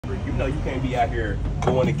know you can't be out here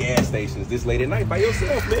going to gas stations this late at night by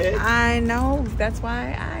yourself, man. I know. That's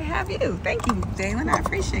why I have you. Thank you, Dalen. I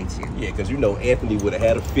appreciate you. Yeah, because you know Anthony would have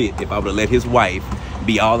had a fit if I would have let his wife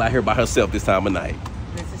be all out here by herself this time of night.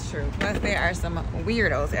 This is true. Plus, there are some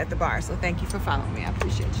weirdos at the bar, so thank you for following me. I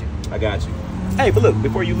appreciate you. I got you. Hey, but look,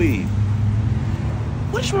 before you leave,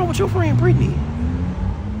 what's wrong with your friend Brittany?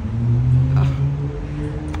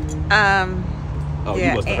 Oh, yeah,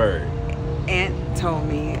 you must have heard. Aunt told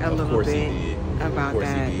me a little bit about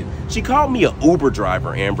that. She called me an Uber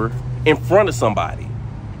driver, Amber, in front of somebody.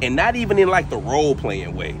 And not even in like the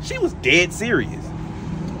role-playing way. She was dead serious.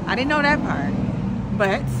 I didn't know that part.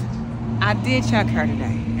 But I did check her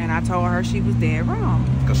today. And I told her she was dead wrong.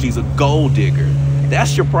 Because she's a gold digger.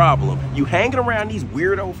 That's your problem. You hanging around these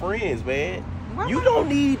weirdo friends, man. What? You don't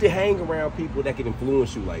need to hang around people that can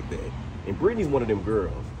influence you like that. And Brittany's one of them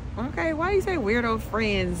girls. Okay, why do you say weirdo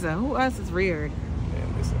friends? Who else is weird?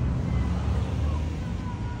 Man, listen.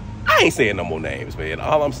 I ain't saying no more names, man.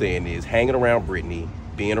 All I'm saying is hanging around Brittany,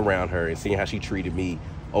 being around her, and seeing how she treated me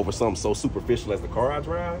over something so superficial as the car I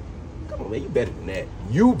drive. Come on, man, you better than that.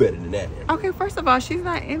 You better than that, man. Okay, first of all, she's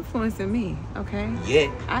not influencing me, okay?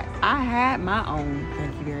 Yet. I had my own,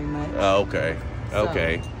 thank you very much. Okay,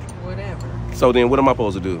 okay. So, whatever. So then what am I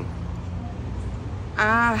supposed to do?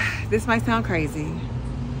 This might sound crazy,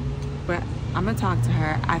 but I'm gonna talk to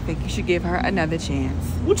her. I think you should give her another chance.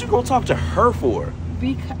 What you gonna talk to her for?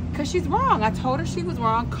 Because she's wrong. I told her she was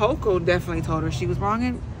wrong. Coco definitely told her she was wrong.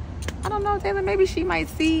 And I don't know, Taylor, maybe she might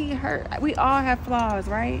see her. We all have flaws,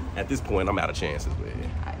 right? At this point, I'm out of chances,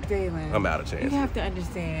 man. Dalen, I'm out of chances. You have to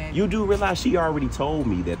understand. You do realize she already told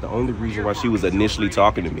me that the only reason why she was initially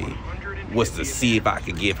talking to me was to see if I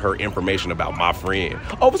could give her information about my friend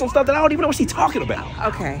over some stuff that I don't even know what she's talking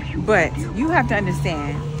about. Okay, but you have to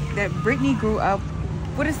understand that Brittany grew up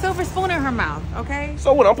with a silver spoon in her mouth, okay?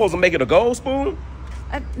 So what, I'm supposed to make it a gold spoon?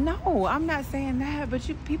 No, I'm not saying that, but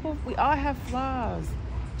people, we all have flaws.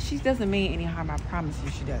 She doesn't mean any harm, I promise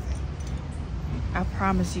you she doesn't. I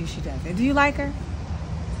promise you she doesn't. Do you like her?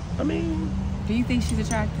 I mean... Do you think she's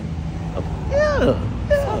attractive? Yeah.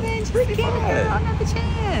 So then just give the girl another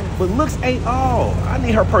chance. But looks ain't all. I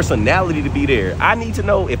need her personality to be there. I need to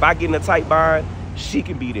know if I get in a tight bind, she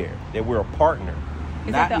can be there. That we're a partner.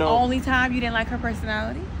 Is that the only time you didn't like her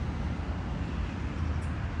personality?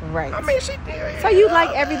 Right. I mean, she did. So you like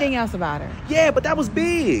everything else about her? Yeah, but that was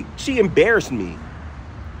big. She embarrassed me.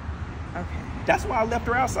 Okay. That's why I left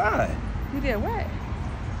her outside. You did what?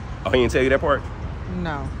 Oh, he didn't tell you that part?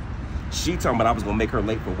 No. She talking about I was gonna make her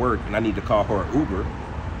late for work and I need to call her an Uber.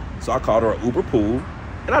 So I called her an Uber pool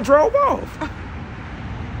and I drove off.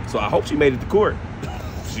 So I hope she made it to court.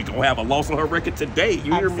 She gonna have a loss on her record today.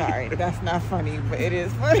 You hear me? I'm sorry, that's not funny, but it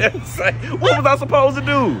is funny. What was I supposed to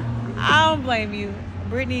do? I don't blame you.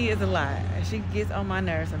 Brittany is a lot. She gets on my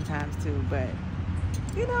nerves sometimes too, but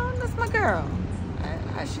you know, that's my girl.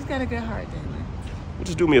 She's got a good heart, Dalen. Well,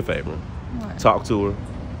 just do me a favor. What? Talk to her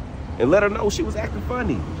and let her know she was acting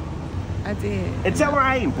funny. I did. And tell her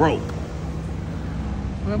I ain't broke.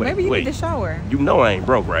 Well, maybe you need to show her. You know I ain't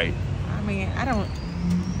broke, right? I mean, I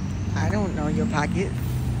don't know your pockets.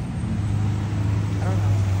 I don't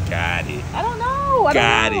know. Got it. I don't know.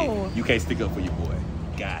 Got it. You can't stick up for your boy.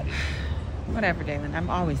 Got it. Whatever, Dalen.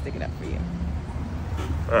 I'm always sticking up for you.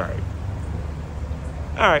 All right.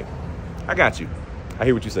 All right. I got you. I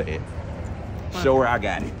hear what you're saying. What? Show her I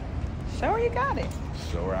got it. Show her you got it.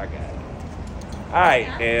 Show her I got it. All right,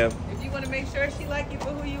 Em. If you want to make sure she like you for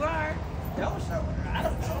who you are, don't show her. I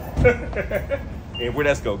don't know. And where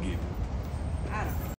that's gonna get me.